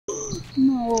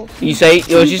No. You say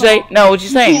what you say? No, what you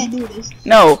saying? You can't do this.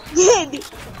 No. You can't do.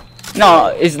 No,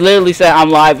 it's literally saying I'm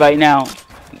live right now.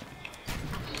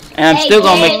 And I'm still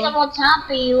gonna make. I'm on top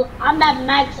of you. I'm not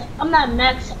max. I'm not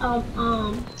max. I'm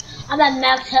not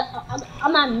max.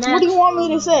 I'm not max. What do you want me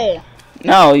to say?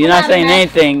 No, you're not saying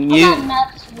anything. You. I'm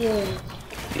not max wood.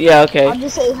 Yeah, okay. I'll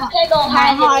just say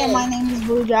hi, my name is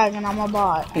Blue Dragon. I'm a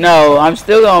bot. No, I'm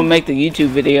still gonna make the YouTube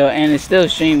video, and it's still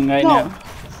streaming right now.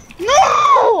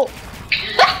 No.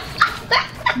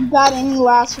 You got any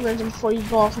last words before you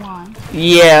go offline?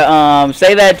 Yeah.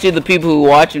 Say that to the people who are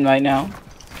watching right now.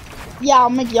 Yeah, I'll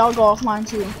make y'all go offline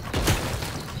too.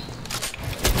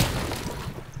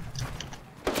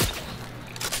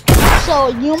 So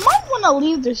you might want to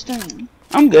leave the stream.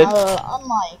 I'm good.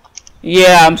 Unlike.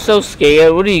 Yeah, I'm so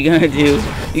scared. What are you gonna do?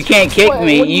 You can't kick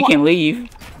me. You can leave.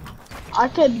 I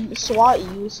could SWAT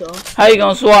you, so. How you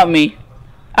gonna swap me?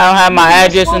 I don't have my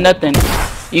address or nothing.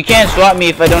 You can't swap me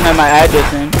if I don't have my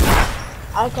address in.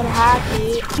 I could hack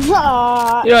it.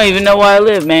 You don't even know where I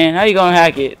live, man. How you gonna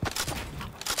hack it?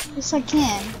 Yes, I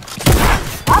can.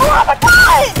 I don't have a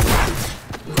gun!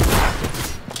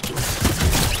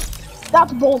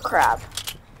 That's bullcrap.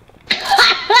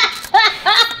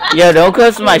 Yo, don't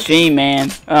cuss my stream,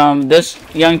 man. There's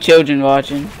young children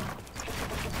watching.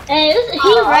 Hey,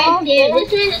 he right there.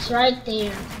 This man is right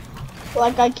there.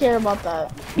 Like I care about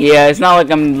that. Yeah, it's not like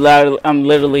I'm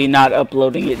literally not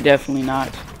uploading it. Definitely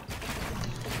not.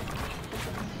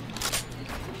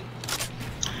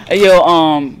 Hey, yo,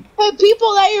 Hey,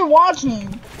 people that you're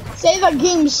watching, say that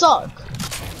games suck.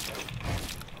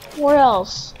 Or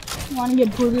else, you want to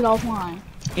get booted offline.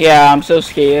 Yeah, I'm so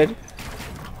scared.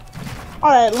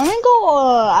 Alright, let me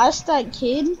go ask that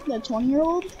kid, that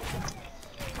 20-year-old,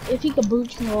 if he could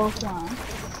boot me offline.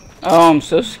 Oh, I'm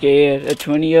so scared. A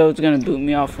 20-year-old's gonna boot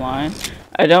me offline.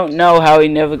 I don't know how he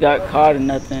never got caught or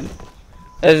nothing.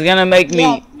 That's gonna make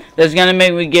me. That's gonna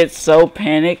make me get so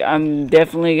panicked. I'm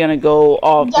definitely gonna go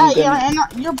off. Yeah, and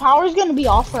your power's gonna be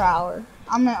off for an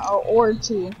hour. Or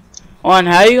two. On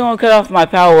how you gonna cut off my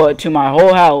power to my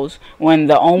whole house when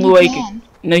the only way can?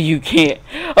 No, you can't.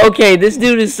 Okay, this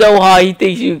dude is so high. He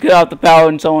thinks you can cut off the power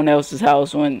in someone else's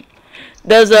house when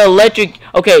there's an electric.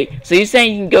 Okay, so you're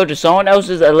saying you can go to someone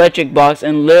else's electric box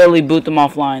and literally boot them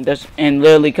offline. And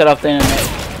literally cut off the internet.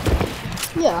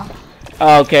 Yeah.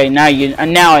 Okay, now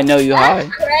I know you're high.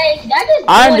 That's crazy. That is.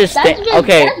 I understand.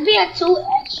 Okay. That's being too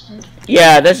extra.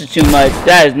 Yeah, that's too much.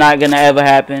 That is not gonna ever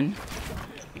happen.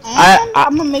 And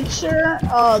I'm gonna make sure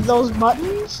those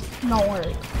buttons don't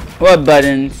work. What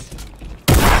buttons?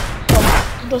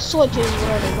 The switches,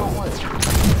 whatever, don't work.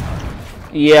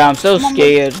 Yeah, I'm so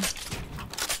scared.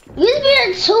 He's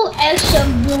being too extra,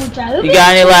 Blue Dragon. You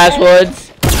got any last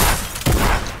words?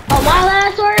 Oh, my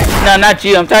last words? No, not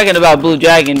you. I'm talking about Blue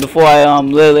Dragon before I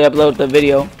literally upload the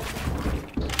video.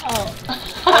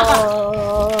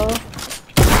 Oh.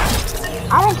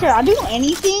 I don't care. I'll do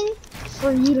anything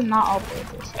for you to not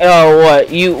upload this. Oh, what?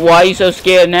 Why are you so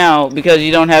scared now? Because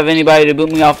you don't have anybody to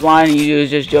boot me offline and you was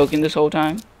just joking this whole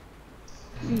time?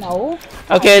 No.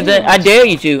 Okay, then I dare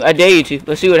you to. I dare you to.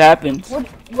 Let's see what happens. What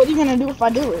are you gonna do if I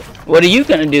do it? What are you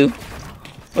gonna do?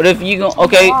 What if you go?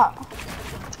 Okay.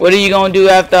 What are you gonna do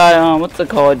after I what's it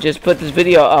called? Just put this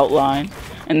video outline,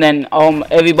 and then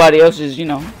everybody else is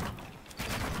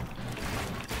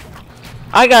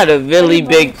I got a really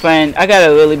big friend. A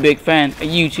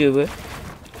YouTuber.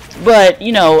 But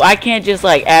I can't just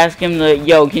like ask him to,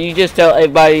 yo, can you just tell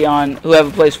everybody on whoever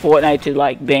plays Fortnite to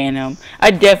like ban him? I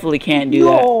definitely can't do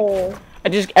that.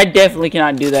 I definitely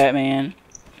cannot do that, man.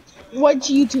 What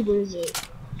YouTuber is it?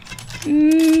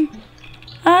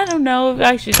 I don't know if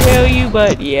I should tell you,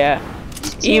 but yeah.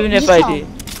 Even if I did.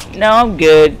 No, I'm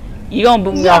good. You gonna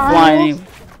boot me offline.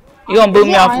 You gonna boot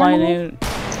me offline.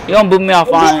 You gonna boot me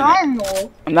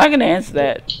offline. I'm not gonna answer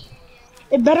that.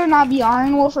 It better not be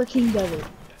Iron Wolf or King David.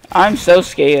 I'm so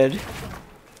scared.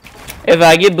 If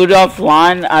I get booted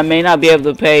offline, I may not be able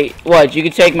to pay. What? You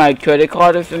can take my credit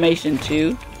card information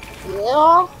too?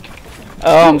 Yeah.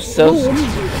 Oh, I'm so.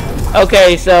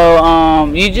 Okay, so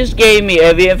you just gave me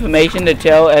every information to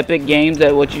tell Epic Games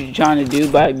that what you're trying to do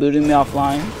by booting me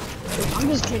offline. I'm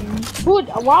just kidding.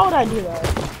 Why would I do that?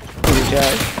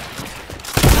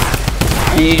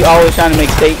 And you always trying to make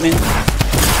statements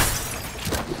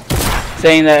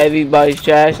saying that everybody's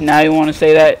trash. Now you want to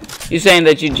say that? You're saying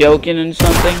that you're joking and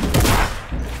something?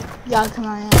 Yeah, come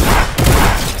on.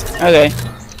 Okay.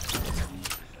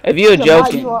 If you're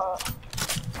joking.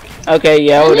 Okay,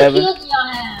 yeah, whatever.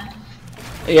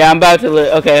 Yeah, I'm about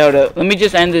to. Okay, hold up. Let me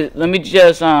just end it. Let me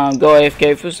just go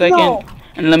AFK for a second,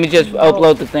 and let me just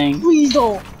upload the thing. Please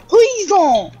don't. Please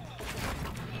don't.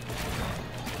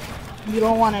 You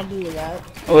don't want to do that.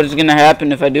 What is gonna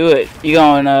happen if I do it? You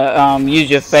gonna use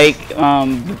your fake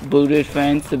booted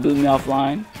friends to boot me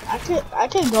offline? I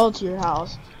could go to your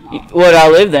house. No. Where'd I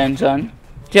live then, son?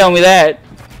 Tell me that.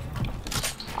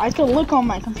 I could look on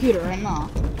my computer right now.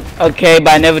 Okay,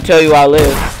 but I never tell you where I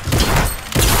live.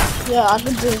 Yeah, I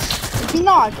could just.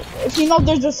 If you know,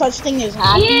 there's a such thing as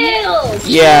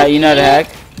hacking. Yeah, you know the hack.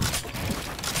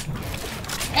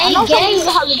 I know some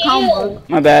people have the account.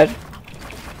 My bad.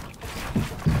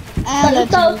 And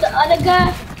So the other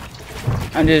guy.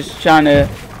 I'm just trying to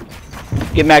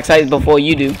get max height before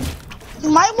you do. You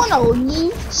might want to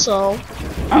leave, so.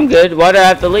 I'm good. Why do I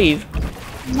have to leave?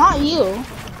 Not you.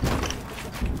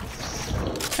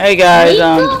 Hey guys,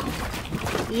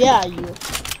 Yeah, you.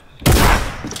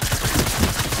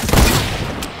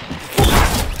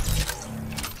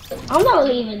 I'm not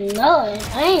leaving nothing.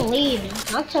 I ain't leaving.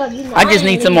 I'll tell you. I just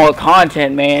need some more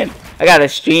content, man. I got a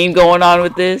stream going on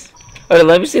with this. Hold on,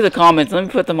 let me see the comments. Let me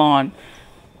put them on.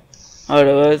 Hold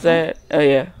on, what is that? Oh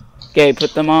yeah. Okay,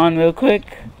 put them on real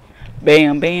quick.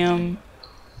 Bam, bam.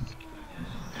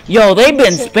 Yo, they've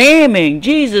been spamming.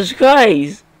 Jesus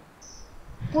Christ.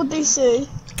 What they say?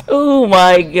 Oh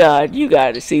my God, you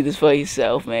gotta see this for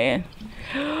yourself, man.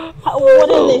 What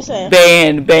did they say?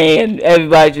 Ban.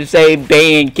 Everybody just say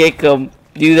ban, kick them.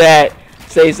 Do that.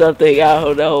 Say something. I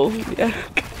don't know.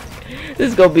 This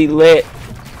is gonna be lit.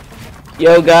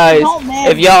 Yo, guys,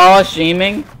 if y'all are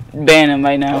streaming, ban them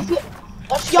right now.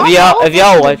 If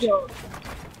y'all watch.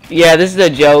 Yeah, this is a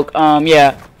joke.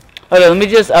 Yeah. Hold on, let me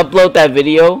just upload that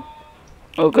video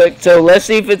real quick. So let's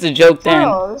see if it's a joke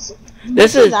then.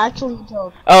 This is actually a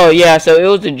joke. Oh yeah, so it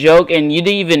was a joke and you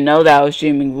didn't even know that I was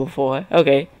streaming before.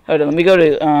 Okay, hold on, let me go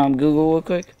to Google real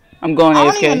quick. I'm going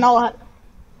AFK.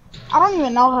 I don't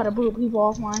even know how to boot people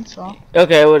offline, so.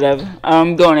 Okay, whatever.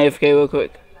 I'm going AFK real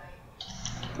quick.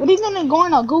 What are you gonna go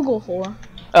on Google for?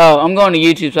 Oh, I'm going to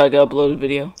YouTube so I can upload a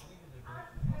video.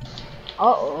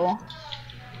 Uh-oh.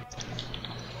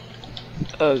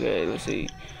 Okay, let's see.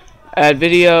 Add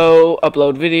video,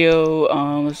 upload video,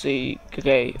 let's see.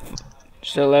 Okay.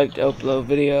 Select upload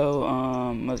video,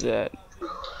 what's that?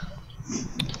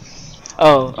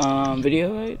 Oh,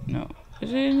 video, right? No.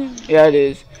 Is it in there? Yeah, it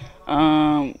is.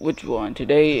 Which one?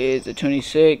 Today is the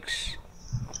 26th.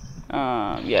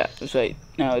 Yeah, that's right.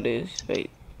 No, it is.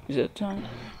 Wait, is that time?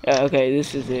 Yeah, okay,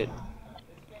 this is it.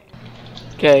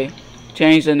 Okay,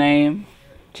 change the name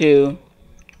to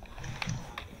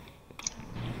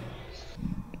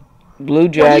Blue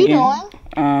Dragon. What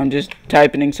are you doing? Just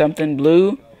typing something.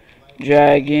 Blue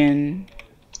Dragon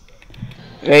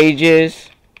Rages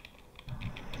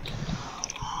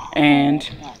and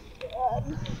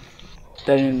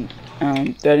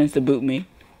threatens to boot me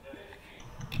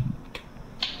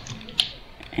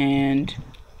and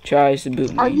tries to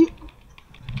boot me. Are you?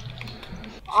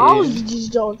 I was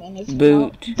just joking. If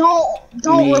boot.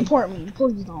 Don't report me,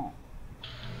 please don't.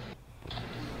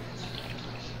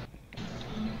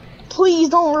 Please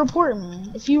don't report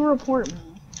me. If you report me.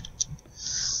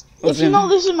 If you know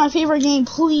this is my favorite game,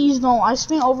 please don't. I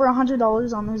spent over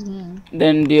 $100 on this game.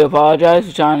 Then do you apologize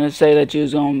for trying to say that you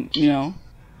was gonna, you know?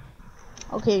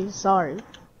 Okay, sorry.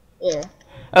 Yeah.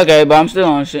 Okay, but I'm still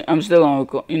on,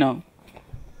 you know.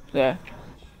 Yeah.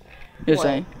 Just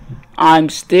saying. I'm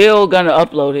still gonna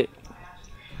upload it.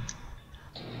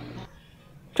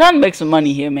 Trying to make some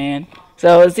money here, man.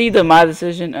 So it's either my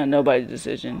decision or nobody's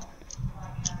decision.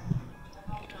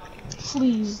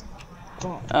 Please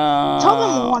don't.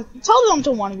 Tell them to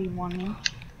 1v1 me.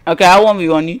 Okay, I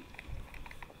 1v1 you.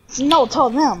 No, tell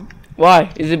them.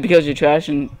 Why? Is it because you're trash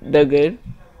and they're good?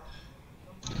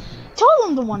 Tell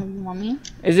them to 1v1 me.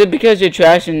 Is it because you're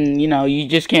trash and, you know, you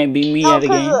just can't beat me at a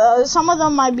game? Some of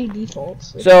them might be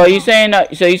defaults. So are you saying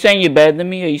you're better than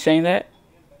me? Are you saying that?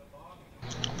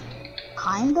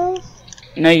 Kind of.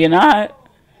 No, you're not.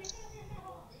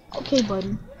 Okay,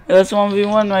 buddy. Let's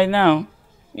 1v1 right now.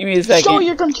 Give me a second. Show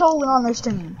your controller on the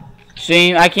stream.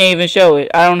 Stream? I can't even show it.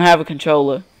 I don't have a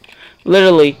controller.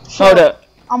 Literally. Hold up.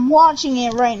 I'm watching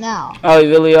it right now. Oh, you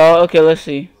really are? Okay, let's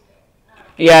see.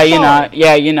 Yeah, you're not.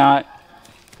 Yeah, you're not.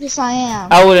 Yes, I am.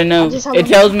 I would've known. It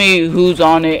tells me who's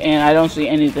on it, and I don't see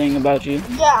anything about you.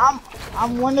 Yeah,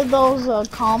 I'm one of those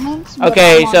comments.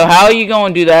 Okay, so how are you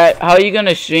gonna do that? How are you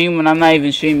gonna stream when I'm not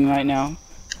even streaming right now?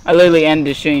 I literally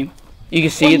ended the stream. You can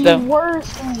see it though. You were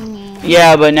streaming.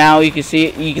 Yeah, but now you can see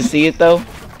it. You can see it though.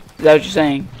 Is that what you're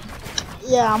saying?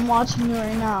 Yeah, I'm watching you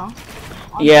right now.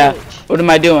 Yeah. Twitch. What am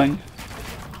I doing?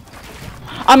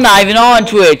 I'm not even on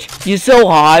Twitch. You're so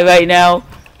high right now.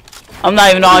 I'm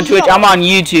not even on Twitch. I'm on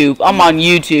YouTube. I'm on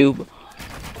YouTube.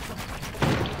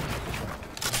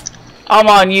 I'm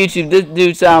on YouTube. This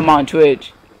dude said I'm on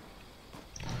Twitch.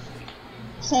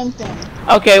 Same thing.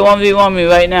 Okay, 1v1 me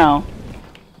right now.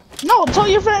 No, tell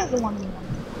your friend the 1v1.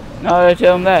 No, I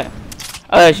tell him that.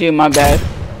 Oh, that's you, my bad.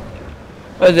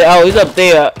 Where's it? Oh, he's up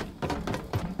there.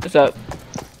 What's up?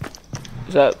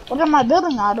 What's up? What am I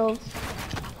building out of?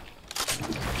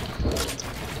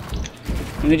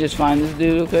 Let me just find this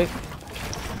dude real quick.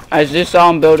 I just saw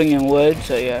him building in wood,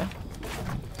 so yeah.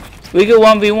 We could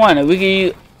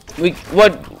 1v1.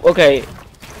 Okay.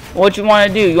 What you want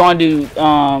to do? You want to do,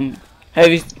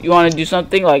 you want to do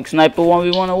something like sniper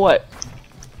 1v1 or what?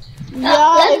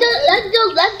 Yeah.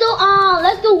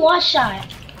 Let's do one shot.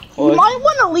 You might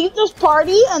want to leave this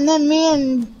party, and then me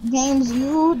and James,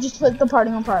 you just put the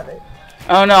party on private.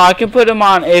 Oh no, I can put him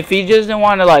on if he doesn't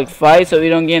want to like fight, so we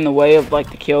don't get in the way of like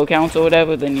the kill counts or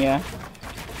whatever. Then yeah.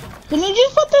 Can you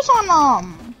just put this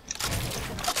on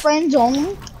friends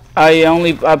only? I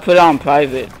put it on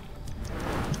private.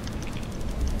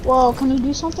 Well, can you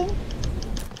do something?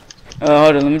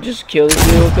 Hold on, let me just kill this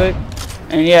dude real quick.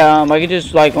 And yeah, I can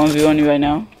just like 1v1 you right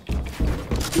now.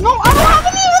 No, I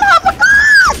don't even have a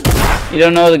gun! You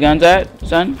don't know where the gun's at,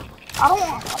 son? I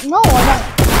don't. No, I don't.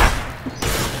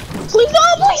 Please don't.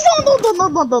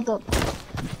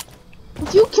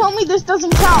 If you kill me, this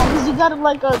doesn't count because you got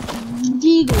like a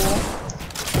deagle.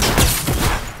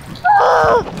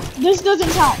 This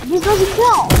doesn't count. This doesn't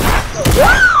count.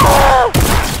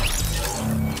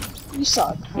 You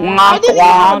suck. Stop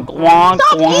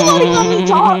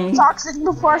emailing on me toxic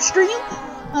before I stream,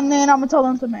 and then I'm gonna tell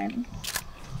them to ban me.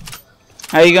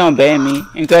 How you gonna ban me?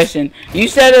 In question, you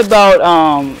said about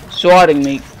swatting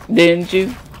me, didn't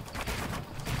you?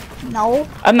 No.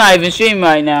 I'm not even streaming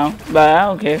right now, but I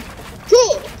don't care.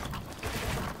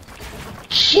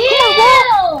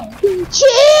 Chill!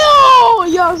 Chill!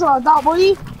 Yo, so that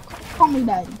boy, call me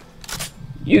daddy.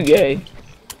 You gay.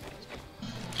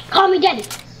 Call me daddy.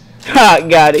 Ha,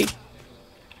 got it.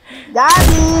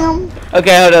 Goddamn.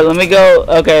 Okay, hold on. Let me go.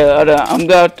 Okay, hold on.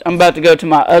 I'm about to go to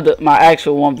my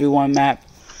actual 1v1 map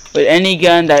with any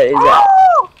gun that is.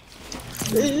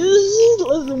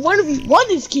 Listen, what if he won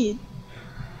this kid?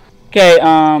 Okay,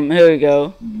 here we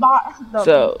go.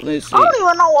 So let's see. I don't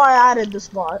even know why I added this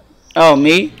bot. Oh,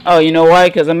 me? Oh, you know why?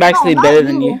 Because I'm actually better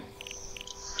than you.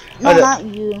 No, not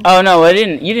you. Oh no, I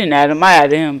didn't. You didn't add him. I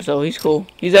added him, so he's cool.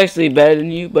 He's actually better than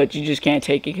you, but you just can't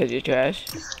take it because you're trash.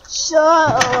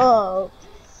 Shut up.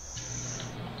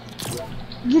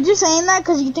 You're just saying that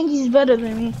because you think he's better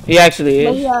than me. He actually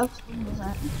But is. he actually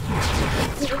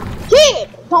isn't. Kid!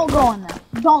 Don't go in there.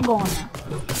 Don't go in there.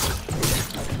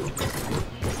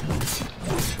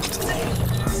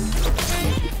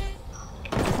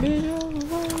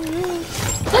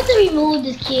 Let's remove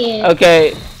this kid.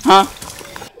 Okay, huh?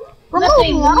 Remove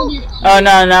me, I don't. Oh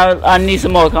no, I need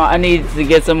some more. I need to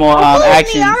get some more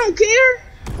action. I don't care.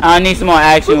 I need some more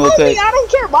action real Remove quick. me, I don't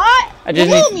care, bot.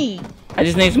 Remove me. I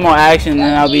just need some more action,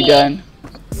 and I'll be done.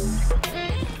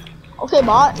 Okay,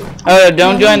 bot. Oh,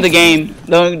 don't join the game.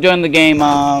 Don't join the game,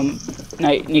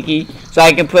 Nikki. So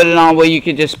I can put it on where you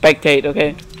can just spectate.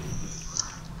 Okay.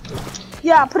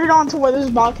 Yeah, put it on to where this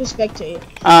bot can spectate.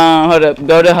 Hold up.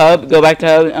 Go to hub. Go back to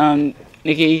hub.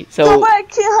 Nikki. So Go back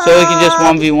to hub. we can just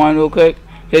 1v1 real quick.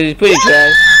 Cause he's pretty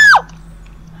trash.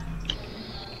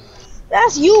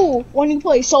 That's you when you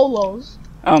play solos.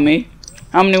 Oh, me?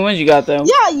 How many wins you got though?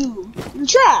 Yeah, you. You're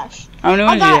trash. How many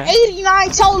I wins you got got?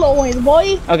 89 solo wins,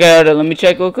 boy. Okay, hold up. Let me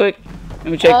check real quick. Let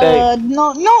me check that.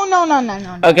 No. Okay,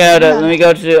 hold up. Let me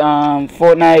go to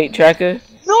Fortnite tracker.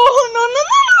 No.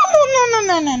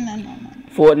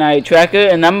 Fortnite tracker,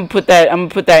 and I'm gonna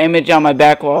put that image on my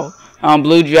back wall.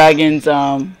 Blue dragons.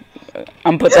 I'm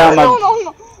gonna put that on my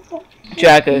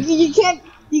tracker. You can't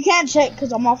check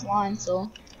because I'm offline.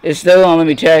 So it's still on. Let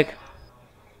me check.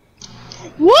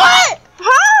 What?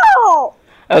 How?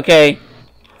 Okay.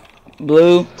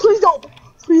 Blue. Please don't.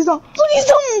 Please don't. Please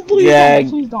don't. Please don't.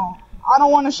 Please don't. I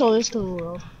don't want to show this to the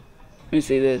world. Let me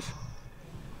see this.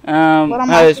 How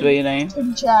do you spell your name?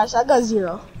 Pretty trash. I got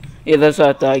 0. Yeah, that's what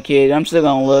I thought, kid. I'm still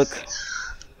gonna look.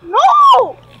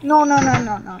 No. No.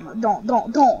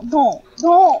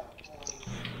 Don't.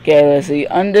 Okay, let's see.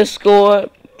 Underscore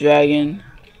dragon.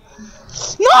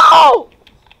 No.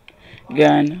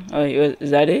 Gun. Oh, is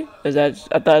that it? Is that?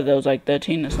 I thought that was like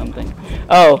 13 or something.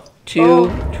 Oh,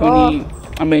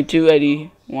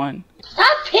 281.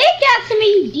 Stop pickaxing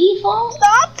me, you default.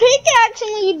 Stop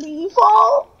pickaxing me,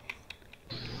 default.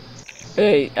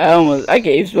 Hey, I can't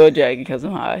even spell dragon because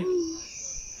I'm high.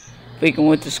 Freaking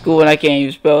went to school and I can't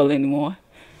even spell it anymore.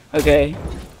 Okay.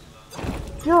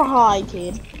 You're high,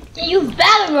 kid. You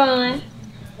better run.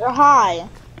 You're high.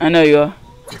 I know you are.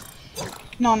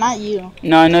 No, not you.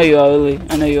 No, I know you are, Lily.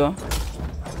 I know you are.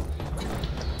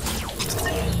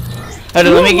 Hold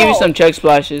on, let me give you some chug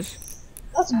splashes.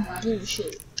 That's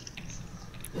bullshit.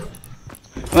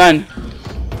 Run.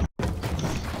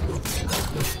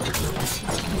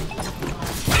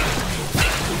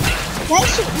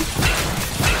 Thanks for...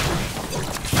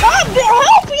 Stop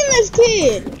helping this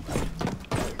kid!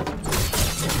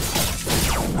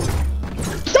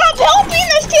 Stop helping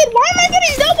this kid! Why am I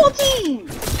getting double teamed?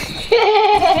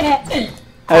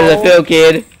 How does it feel,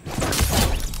 kid?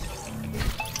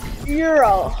 You're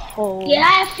a hoe. Yeah,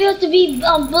 I feel to be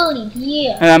bullied.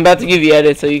 Yeah. And I'm about to give you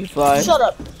edit so you can fly. Shut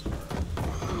up.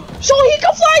 So he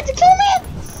can fly to kill me?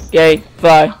 Okay,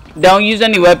 fly. Don't use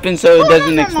any weapons so it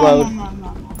doesn't explode.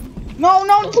 No,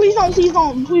 please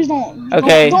don't.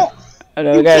 Okay. Don't.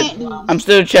 I'm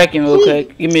still checking real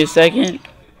quick. Give me a second.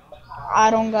 I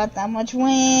don't got that much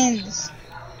wins.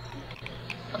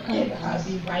 Okay, I'll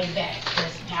be right back.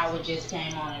 Because power just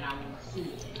came on and I want to see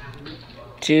it.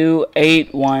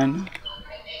 281.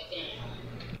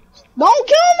 Don't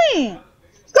kill me!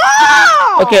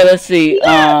 Stop! Okay, let's see. You we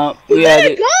got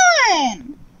had a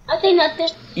gun! I think nothing.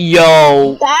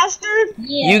 Yo, Bastard!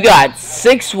 Yeah. you got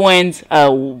 6 wins, a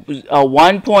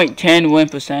 1.10 win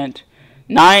percent,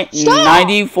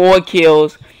 94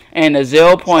 kills, and a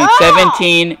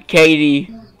 0.17 KD.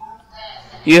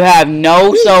 You have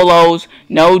no solos,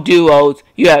 no duos.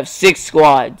 You have 6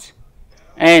 squads.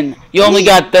 And you only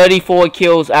got 34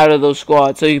 kills out of those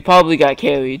squads, so you probably got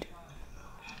carried.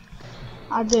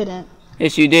 I didn't.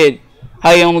 Yes, you did.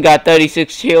 How you only got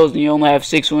 36 kills and you only have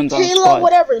 6 wins on Halo, squads?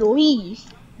 whatever, leave.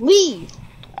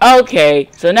 Okay,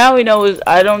 so now we know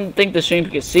I don't think the stream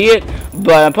can see it,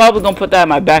 but I'm probably gonna put that in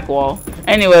my back wall.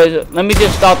 Anyways, let me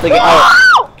just stop the game.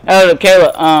 Oh,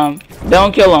 Kayla,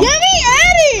 don't kill him. Get me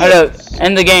Eddie! Hold up,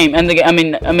 end the game. I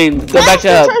mean, go back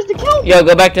to Hub. Yo,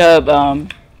 go back to Hub.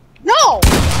 No!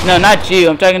 No, not you.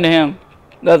 I'm talking to him.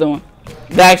 The other one.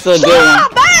 The actual good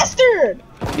one. Bastard!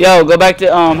 Yo, go back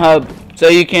to Hub so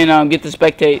you can get the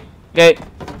spectate. Okay,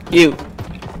 you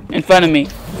in front of me.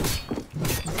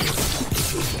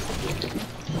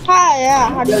 Hi, yeah.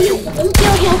 How do you? Let me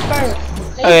kill him first.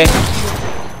 Okay.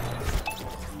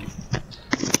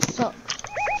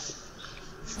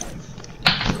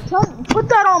 So, put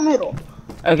that on middle.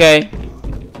 Okay.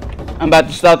 I'm about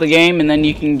to start the game and then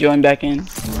you can join back in.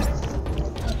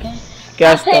 Okay.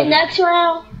 I'll play next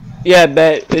round. Yeah,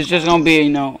 bet. It's just gonna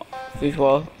be, free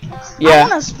fall. Yeah. I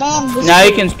wanna spam this. Now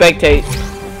you can spectate.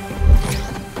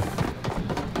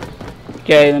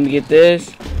 Okay, let me get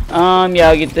this. Yeah,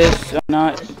 I'll get this. Or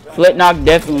not. Flitnock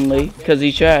definitely, cause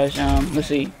he's trash. Let's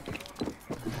see.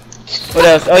 What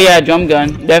else? Oh yeah, drum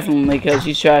gun definitely, cause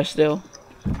he's trash still.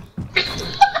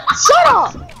 Shut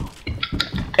up!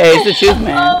 Hey, it's the truth,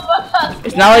 man.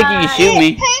 It's not like you can shoot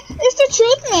me. Hey, it's the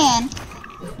truth, man.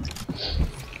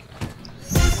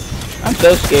 I'm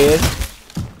so scared.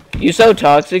 You're so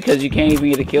toxic because you can't even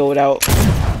get a kill without.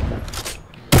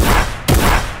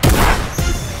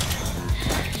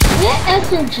 Let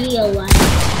SMG away.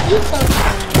 He's so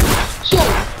trash. Kill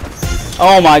him.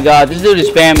 Oh my god, this dude is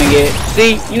spamming it.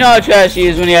 See, you know how trash he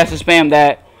is when he has to spam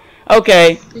that.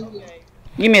 Okay.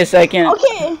 Give me a second.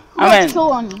 Okay, let's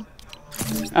kill on you.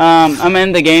 I'm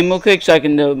in the game real quick so I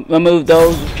can remove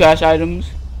those trash items.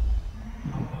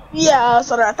 Yeah, that's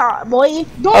what I thought, boy.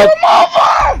 Don't remove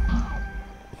him!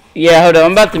 Yeah, hold on.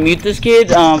 I'm about to mute this kid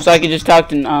so I can just talk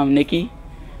to Nikki.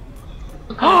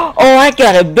 Oh, I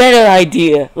got a better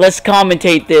idea. Let's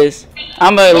commentate this.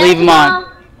 I'm gonna leave him on.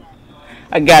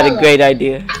 I got a great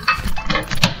idea.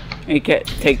 Okay,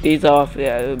 take these off.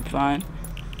 Yeah, it'll be fine.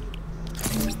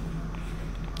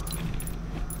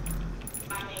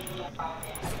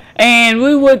 And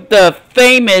we with the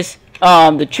famous,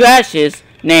 the trashiest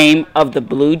name of the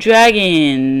Blue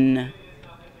Dragon.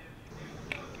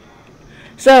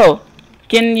 So,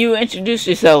 can you introduce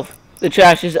yourself, the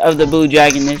trashiest of the Blue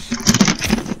Dragoness?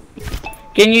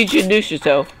 Can you introduce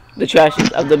yourself, the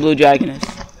trashiest of the Blue Dragoness?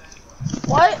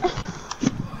 What?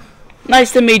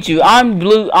 Nice to meet you. I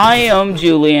am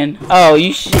Julian. Oh,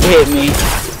 you hit me.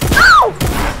 Ow!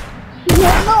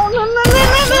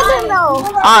 No.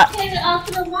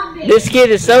 This kid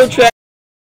is so trash.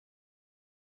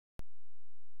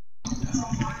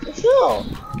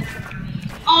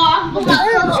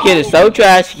 This kid is so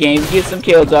trash. He can't even get some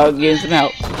kills out. Getting some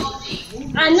help.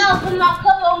 I know, put my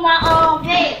cover on my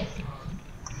head.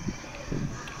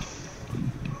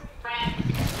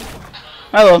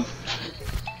 Hello.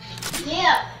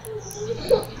 Yeah.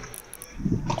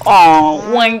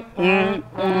 Oh, wink, wink.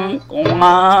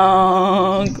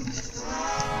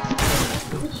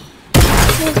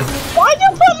 Why'd you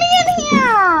put me in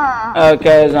here?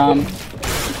 Okay,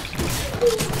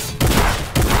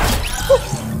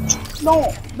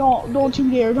 Don't you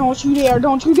dare, don't you dare,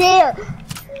 don't you dare!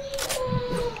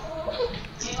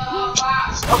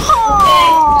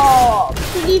 Oh,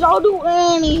 please don't do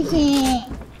anything.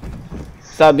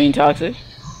 Stop being toxic.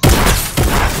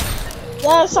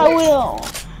 Yes, I will.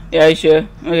 Yeah, you sure?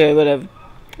 Okay, whatever.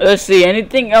 Let's see.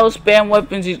 Anything else? Spam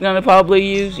weapons he's gonna probably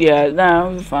use? Yeah,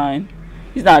 no, he's fine.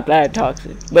 He's not that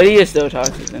toxic, but he is still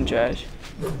toxic and trash.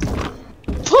 Get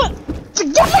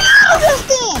me out of this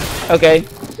thing! Okay.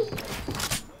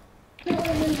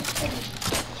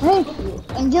 Thank you.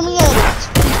 And give me edits.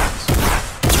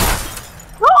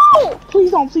 No!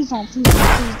 Please don't, please don't, please don't,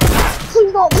 please don't.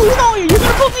 Please don't, please don't. You're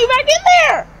gonna put me back in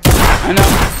there! I know.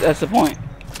 That's the point.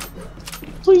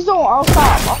 Please don't. I'll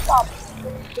stop.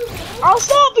 I'll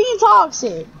stop being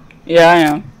toxic. Yeah, I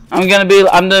am. I'm gonna be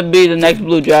the next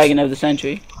blue dragon of the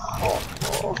century.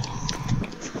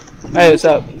 Hey, what's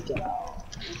up?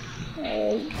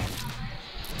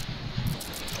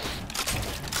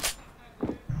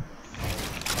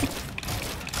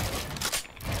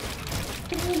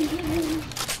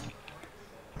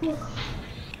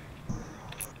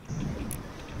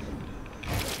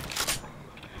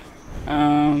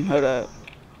 Hold up.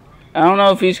 I don't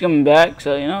know if he's coming back,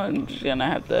 so you know I'm just gonna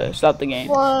have to stop the game.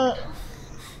 What?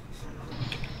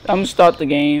 I'm gonna start the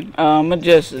game. I'm gonna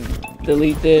just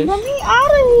delete this. Let me out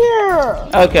of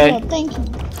here. Okay. Yeah, thank you.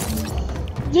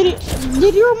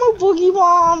 Did you remove boogie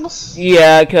bombs?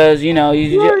 Yeah, cause you know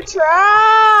You're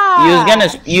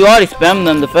trash. you already spammed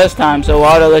them the first time, so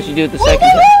why would I let you do it the second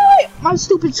time? Wait. My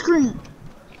stupid screen.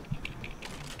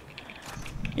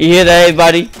 You hear that,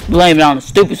 everybody? Blame it on the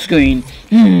stupid screen.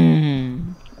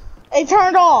 It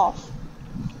turned off.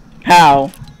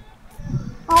 How?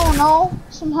 I don't know.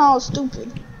 Somehow it's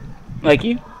stupid. Like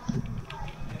you?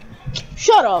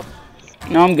 Shut up.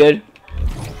 No, I'm good.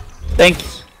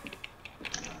 Thanks.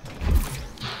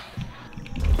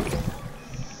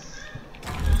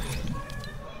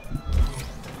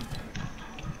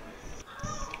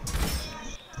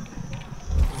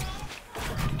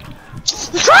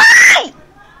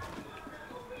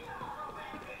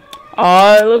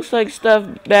 Oh, it looks like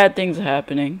bad things are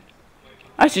happening.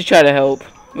 I should try to help.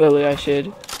 Really, I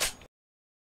should.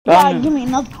 Yeah, give me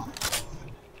another one.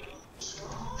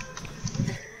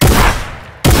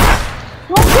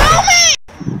 Don't kill me!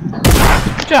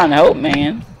 I'm trying to help,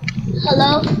 man.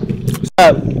 Hello? What's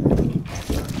up?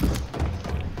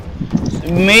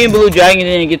 Me and Blue Dragon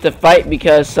didn't get to fight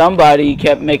because somebody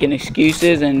kept making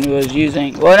excuses and was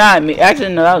using... Well, not me.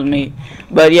 Actually, no, that was me.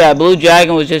 But yeah, Blue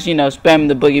Dragon was just, you know, spamming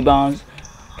the boogie bombs.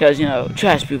 Because, you know,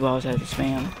 trash people always have to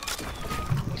spam.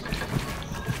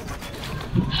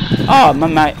 Oh, my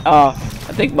mic. Oh,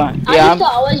 I think mine. Yeah, I used to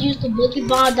always use the boogie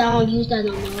bomb. I don't use that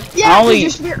no more. Yeah,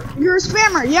 you're a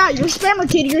spammer. Yeah, you're a spammer,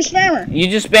 kid. You're a spammer. You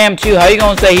just spam too. How you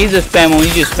gonna say he's a spammer when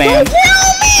you just spam? Don't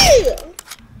kill me!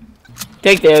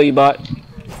 Take the L, you bot.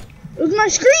 It was my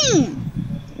screen.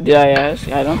 Did I ask?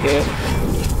 I don't care.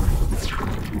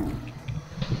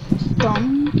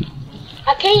 Dumb.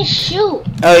 I can't shoot.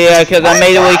 Oh yeah, because I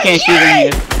made it where you can't shoot in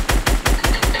here.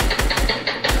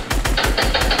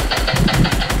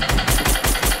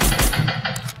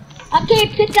 I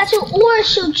can't pick at you or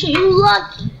shoot you. You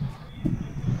lucky.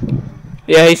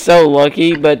 Yeah, he's so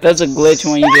lucky, but that's a glitch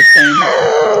when you just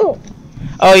spam.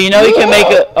 Oh, you know you can make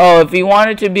a. Oh, if you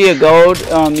wanted to be a gold,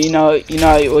 you know what you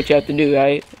have to do,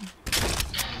 right?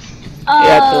 You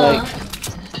have to like.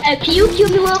 Hey, can you kill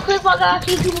me real quick, my guy?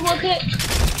 Can you kill me real quick?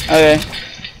 Okay.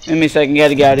 Give me a second.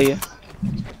 Gotta get out of here.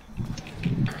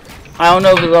 I don't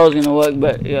know if it's always gonna work,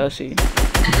 but yeah, let's see.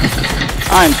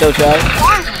 I'm so trash.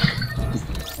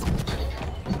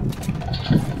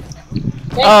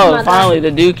 Oh, finally,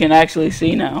 the dude can actually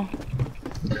see now.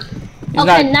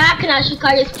 Okay, now can I actually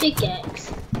cut his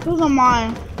pickaxe? Those are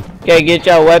mine. Okay, get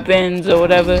your weapons or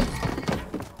whatever.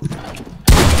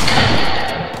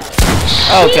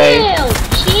 Okay. Chill.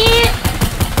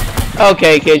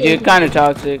 Okay, kid, you're kind of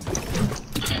toxic.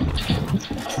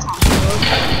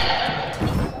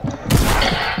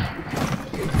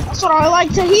 That's what I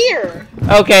like to hear.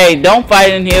 Okay, don't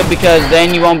fight in here because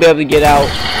then you won't be able to get out.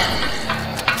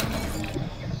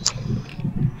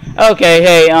 Okay,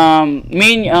 hey,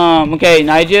 okay,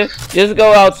 Niger, just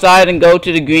go outside and go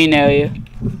to the green area.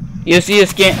 You'll see a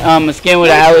skin with an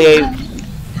alligator.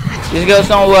 Just go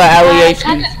somewhere with an alligator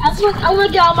skin. I want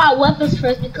to get all my weapons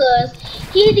first because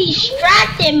he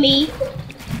distracted me.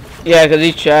 Yeah, because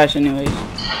he's trash anyways.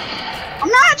 I'm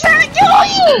not trying to kill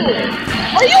you!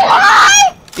 Are you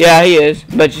high? Yeah, he is,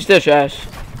 but you're still trash.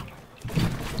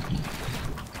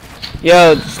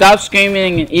 Yo, stop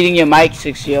screaming and eating your mic,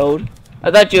 6-year-old. I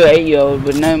thought you were 8-year-old,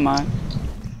 but never mind.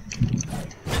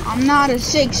 I'm not a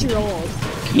 6-year-old.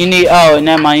 You need. Oh,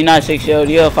 never mind. You're not a 6-year-old.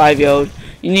 You're a 5-year-old.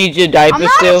 You need your diaper I'm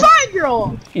not still. a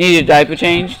 5-year-old. You need your diaper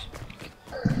changed.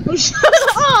 Oh, shut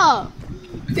up.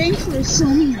 Thanks for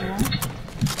assuming that.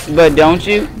 But don't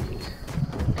you?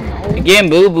 You're getting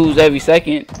boo-boos every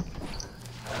second.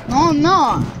 No, I'm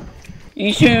not.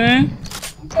 You sure?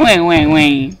 Wing, wing,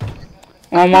 wing.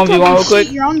 Want 1v1 real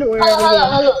quick? Your underwear.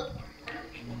 Hello.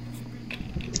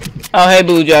 Oh, hey,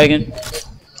 Blue Dragon.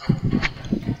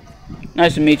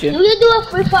 Nice to meet you. Do you do a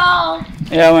free fall?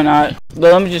 Yeah, we're not.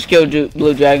 But let me just kill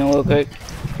Blue Dragon real quick.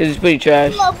 Because he's pretty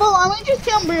trash. No, but let me just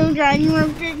kill Blue Dragon real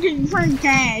quick for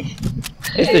cash.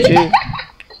 It's the truth.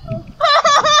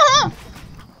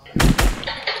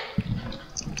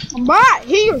 But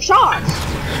hit your shots.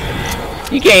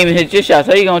 You can't even hit your shots.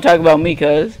 How you gonna talk about me,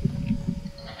 cuz?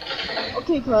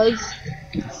 Okay, cuz.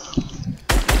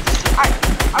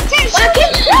 I can't shoot.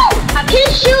 I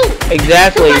can't shoot.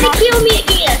 Exactly. Somebody kill me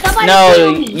again. Somebody No,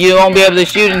 kill me. you won't be able to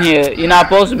shoot in here. You're not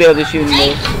supposed to be able to shoot in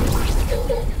here.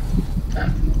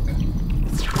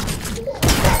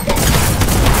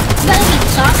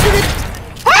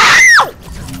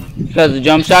 Because the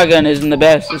jump shotgun isn't the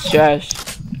best. It's trash.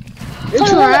 It's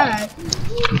trash.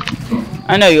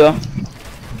 I know you are.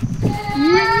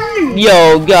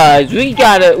 Yo, guys, we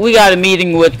got a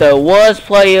meeting with the worst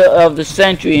player of the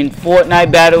century in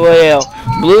Fortnite Battle Royale,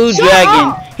 Blue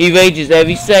Dragon. He rages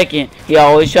every second. He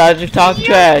always tries to talk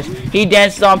trash. He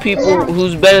dances on people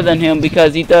who's better than him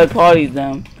because he third parties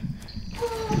them.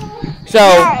 So,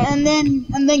 yeah, and then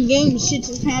game shits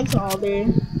his pants all day.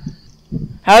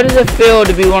 how does it feel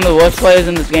to be one of the worst players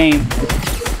in this game?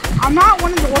 I'm not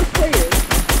one of the worst players.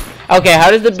 Okay, how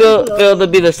does it feel to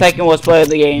be the second worst player of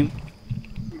the game?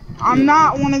 I'm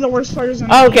not one of the worst players in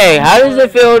the Okay, game. how does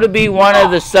it feel to be one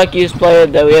of the suckiest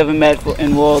players that we ever met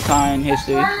in Worldcon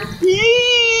history?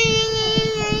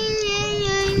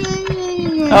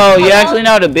 Oh, you actually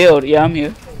know how to build. Yeah, I'm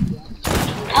here.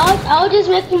 I was just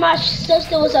making my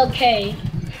sister was okay.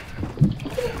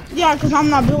 Yeah, because I'm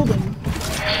not building.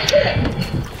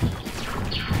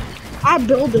 I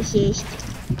build assist.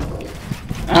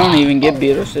 I don't even get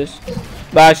build assist.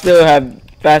 But I still have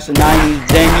faster 90s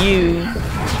than you.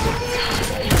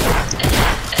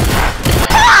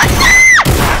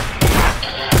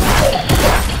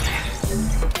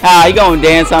 Ah, you gonna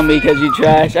dance on me because you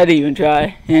trash. I didn't even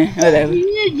try. Whatever.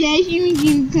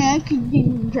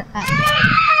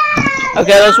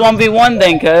 Okay, let's 1v1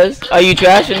 then, cuz. Are you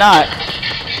trash or not?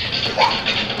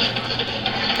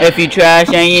 If you trash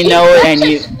and you know it and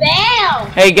you...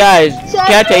 Hey guys,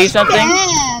 can I tell you something?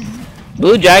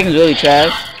 Blue Dragon's really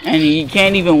trash. And he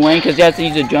can't even win because he has to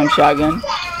use a drum shotgun.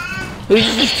 Who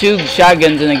uses 2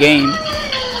 shotguns in a game?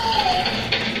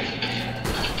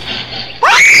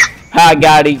 Ha,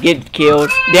 got it. Get killed.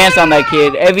 Dance on that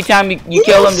kid. Every time you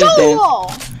kill him, just dance.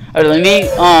 Alright, let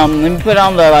me put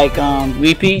on the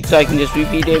repeat so I can just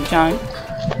repeat every time.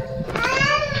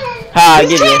 Ha,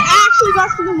 get it. Actually,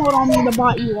 that's the mode on me, the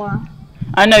bot you are.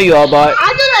 I know you all bot.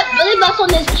 I do like really bust on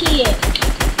this kid.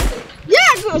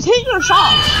 Yeah, cause hit your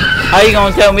shots. How you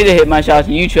gonna tell me to hit my shots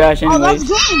and you trash anyways? Oh, that's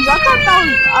games. I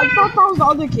thought that was the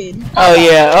other kid. Oh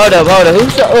yeah, hold up.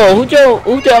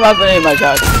 Who told my friend to hit my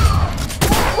shots?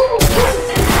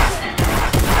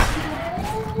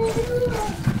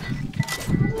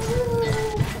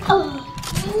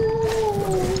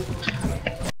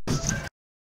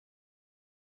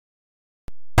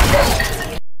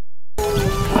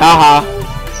 Haha.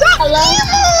 Hello?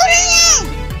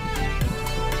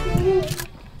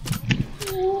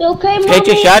 You okay, Mommy? Hit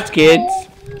your shots, kids.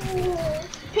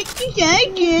 Pick the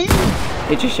again.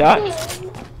 Hit your shots.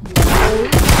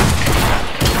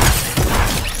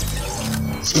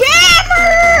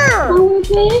 Spammer!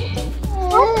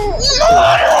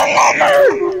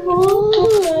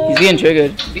 He's getting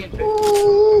triggered.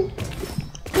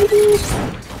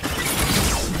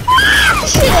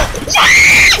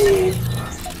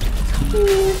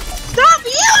 Stop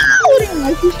emoting!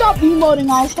 If you stop emoting,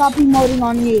 I'll stop emoting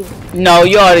on you. No,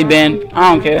 you already been.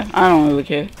 I don't care. I don't really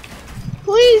care.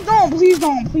 Please don't, please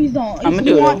don't, please don't. I'm gonna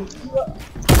do it.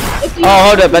 Oh,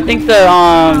 hold up. I think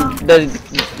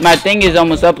my thing is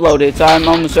almost uploaded, so I'm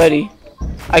almost ready.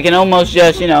 I can almost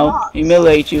just,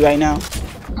 humiliate you right now.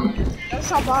 That's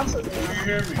how bots are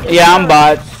doing. Yeah, I'm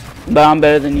bots, but I'm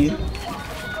better than you.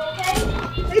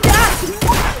 Hey, Dad, can you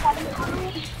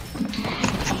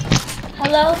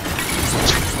Hello?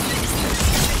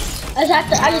 I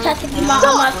just have to give my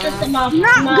sister my phone.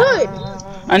 not good.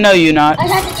 I know you're not. I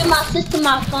just have to give my sister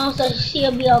my phone so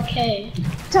she'll be okay.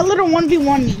 Tell her to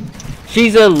 1v1 me.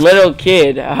 She's a little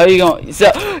kid. How you going? So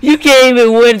you can't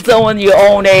even win someone your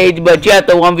own age, but you have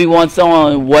to 1v1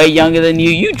 someone way younger than you.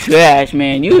 You trash,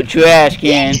 man. You a trash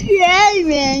can. Yeah,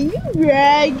 man. You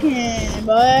trash can,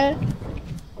 boy.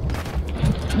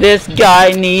 This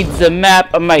guy needs a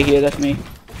map. I'm right here. That's me.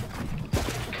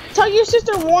 Tell your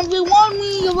sister 1v1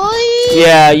 me, boy.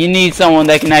 Yeah, you need someone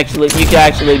that can actually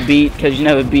beat, because you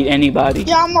never beat anybody.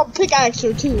 Yeah, I'm a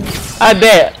pickaxer too. I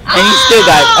bet. And you still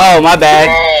got. Oh, my bad.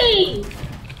 Hey!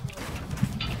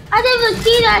 I didn't even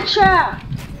see that trap.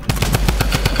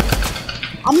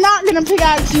 I'm not gonna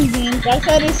pickaxe you, James. I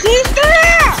said his sister.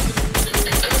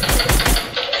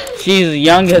 She's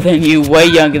younger than you, way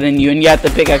younger than you, and you have to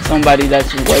pickaxe somebody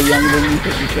that's way younger than you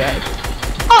because you trash.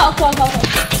 Oh,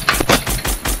 okay.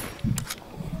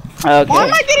 Okay. Why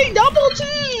am I getting double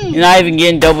teamed? You're not even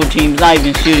getting double teamed. He's not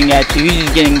even shooting at you. He's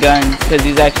just getting guns because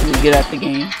he's actually good at the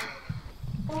game.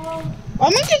 Why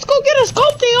don't you just go get a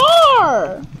scope they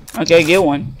are? Okay, get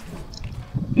one.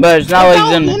 But it's not like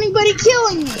he's gonna. Anybody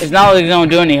killing me? It's not like he's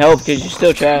gonna do any help because you're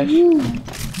still trash.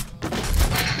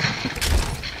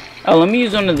 Oh, let me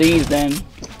use one of these then.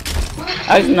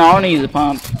 Actually, no, I wanna use a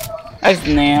pump.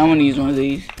 Actually, nah, I'm gonna use one of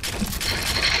these.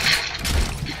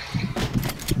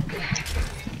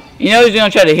 You know he's gonna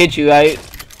try to hit you, right?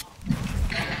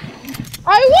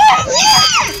 I was!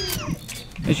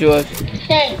 Yeah! It's yours.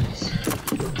 Thanks.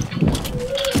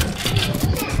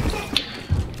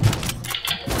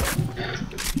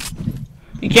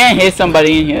 You can't hit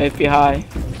somebody in here if you're high.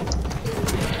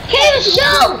 Can't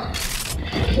shoot!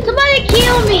 Somebody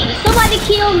kill me! Somebody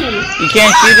kill me! You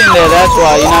can't shoot in there, that's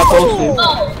why. You're not supposed to.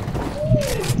 Oh.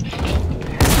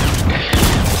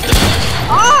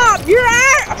 Ah, you're at.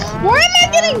 Why am I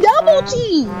getting double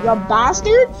teamed, you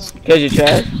bastards? Because you're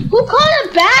trash. Who called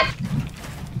it back?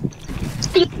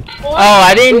 Oh,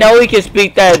 I didn't know he could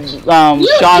speak that strong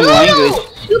language.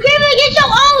 You can't even get your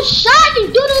own shot, you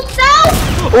doodle self!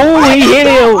 Oh, he hit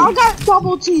him! I got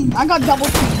double teamed.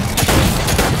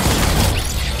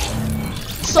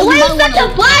 So Why you you might such a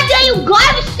bad day, you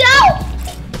garbage self?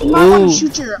 wanna Ooh,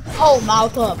 shoot your whole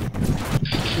mouth up.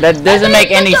 that doesn't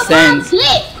make any Such a bad sense.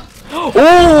 dick.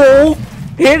 Oh,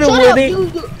 hit him Shut with up,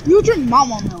 it. you drink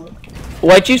mama milk.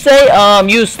 What you say?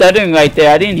 You was stuttering right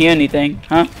there. I didn't hear anything.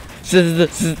 Huh?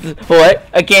 What?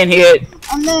 I can't hear it.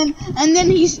 And then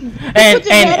he puts his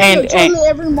head in the toilet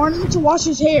every morning to wash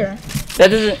his hair.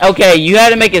 That doesn't. Okay, you had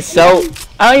to make it so.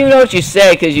 I don't even know what you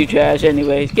said because you trash.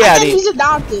 Anyways, get I out of think here. he's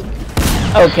adopted.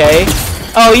 Okay.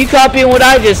 Oh, you copying what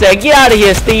I just said. Get out of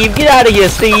here, Steve. Get out of here,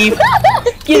 Steve.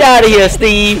 Get out of here,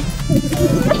 Steve.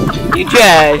 You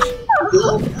trash.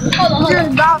 You're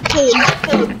adopted.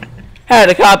 Had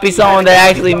to copy someone that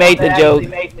actually made the joke.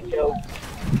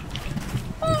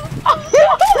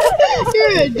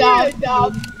 You're adopted.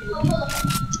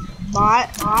 Bot.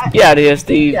 Get out of here,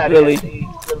 Steve. Really.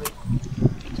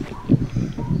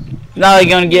 Not like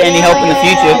you're gonna get any help in the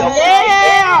future.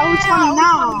 Yeah, who's funny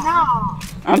now?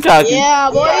 I'm talking. Yeah,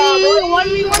 boy.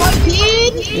 1v1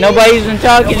 kid. Nobody's been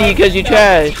talking to you because you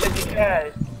trash. Get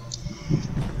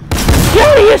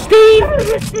out of here, Steve.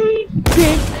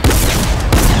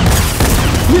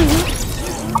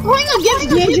 I'm playing against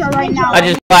Ninja right now. I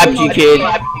just clapped you, kid.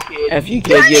 F you,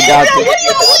 kid. You adopted.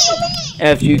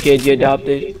 F you, kid. You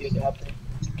adopted.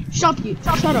 Shut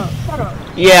up.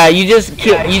 Yeah, you just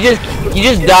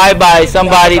die by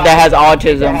somebody that has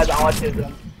autism.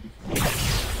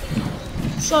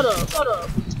 Shut up.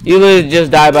 You literally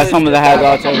just die by someone that has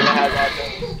autism.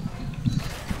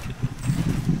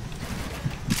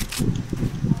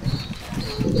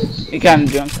 You're kind of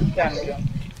drunk.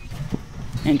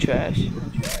 And trash.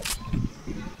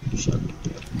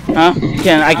 Huh?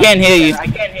 I can't hear you.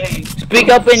 Speak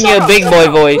up in your big boy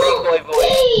voice.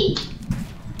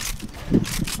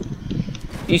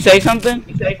 You say something?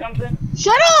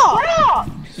 Shut up.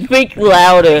 Speak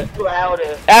louder.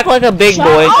 Act like a big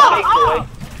boy.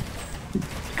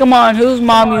 Come on, who's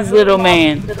mommy's little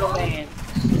man?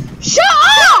 Shut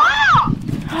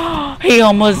up. He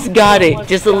almost got it.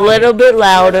 Just a little bit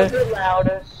louder.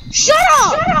 Shut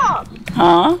up.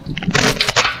 Huh?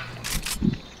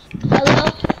 Hello?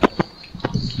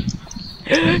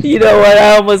 You know what?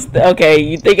 I almost. Okay,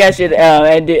 you think I should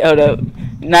end it? Hold up.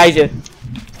 Nigel.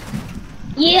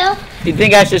 Yeah? You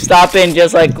think I should stop it and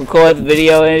just like record the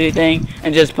video and everything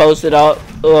and just post it out,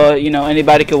 or you know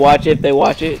anybody could watch it if they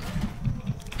watch it?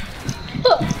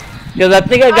 Because I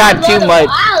think I got too much.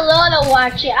 I love to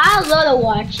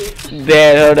watch it.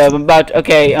 Bad. Hold up. I'm about to,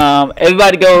 okay.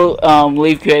 Everybody go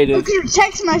leave creative. Look at your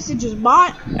text messages,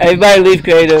 bot. Everybody leave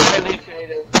creative.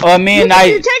 Or me and Look at Nigel.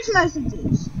 your text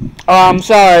messages. Oh, I'm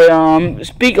sorry.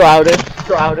 Speak louder.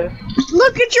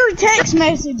 Look at your text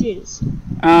messages.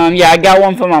 Yeah, I got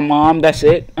one from my mom. That's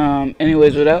it.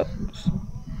 Anyways, what else?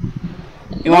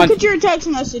 Look at your text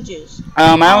messages.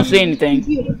 I don't see anything.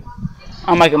 Computer.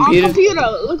 On my computer? On computer.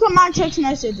 Look at my text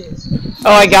messages.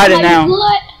 Oh, I got it now.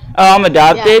 Oh, I'm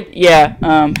adopted? Yeah.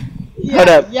 Hold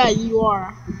up. Yeah, you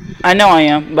are. I know I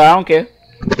am, but I don't care.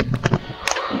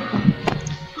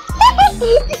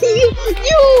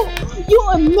 you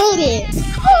admit it.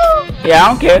 Yeah, I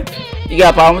don't care. You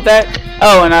got a problem with that?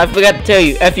 Oh, and I forgot to tell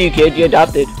you. F you, kid. You're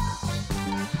adopted.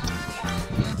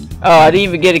 Oh, I didn't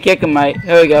even get to kick him right.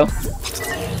 Here we go.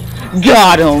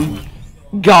 Got him.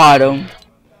 Got him.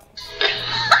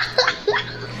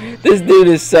 This dude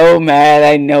is so mad.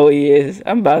 I know he is.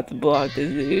 I'm about to block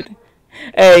this dude.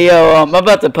 Hey, yo, I'm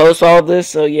about to post all this,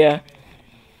 so yeah.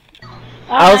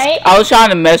 I was trying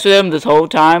to mess with him this whole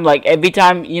time. Like, every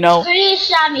time, you know.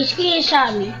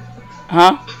 Screenshot me.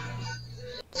 Huh?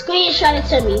 Screenshot it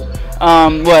to me.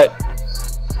 What?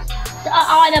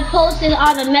 All the posts and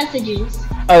all the messages.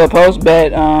 Oh, the post?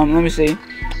 Bet. Let me see.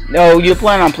 Oh, you're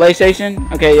playing on PlayStation?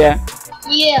 Okay, yeah.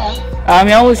 Yeah.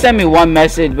 He only sent me one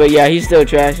message, but yeah, he's still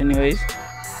trash anyways.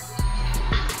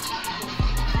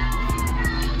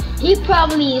 He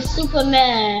probably is super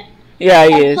mad. Yeah,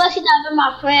 he is. Plus, he's not even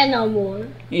my friend no more.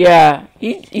 Yeah,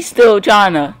 he's still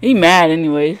trying to. He mad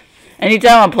anyways.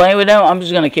 Anytime I'm playing with him, I'm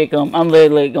just gonna kick him. I'm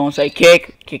literally gonna say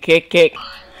kick, kick, kick, kick.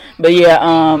 But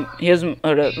yeah, here's.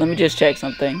 Hold up, let me just check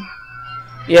something.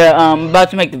 Yeah, I'm about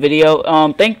to make the video.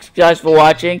 Thanks guys for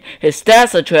watching. His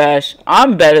stats are trash.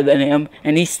 I'm better than him,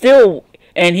 and he's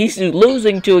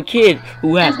losing to a kid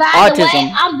who has autism. The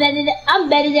way, I'm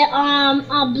better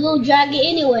than Blue Dragon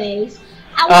anyways.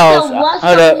 Hold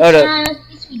up.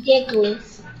 It's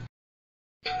ridiculous.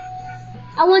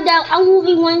 I won't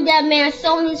be winning that man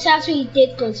so many times.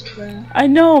 Ridiculous, bro. I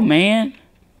know, man.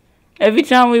 Every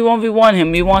time we 1v1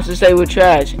 him, he wants to say we're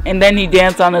trash. And then he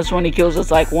danced on us when he kills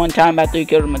us like one time after he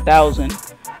killed him 1,000.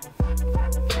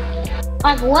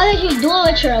 Like, what are you doing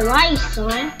with your life,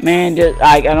 son? Man, just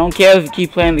I don't care if you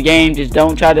keep playing the game. Just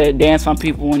don't try to dance on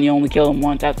people when you only kill them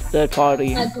once after the third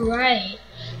party. Like, right.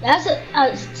 That's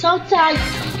sometimes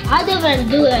I don't even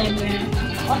do that, man.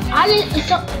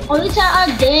 Only time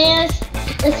I dance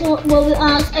is when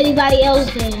anybody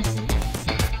else dances.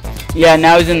 Yeah,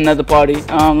 now he's in another party.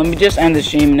 Let me just end the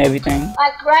stream and everything.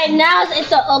 Like right now,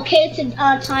 it's okay to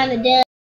time to dance.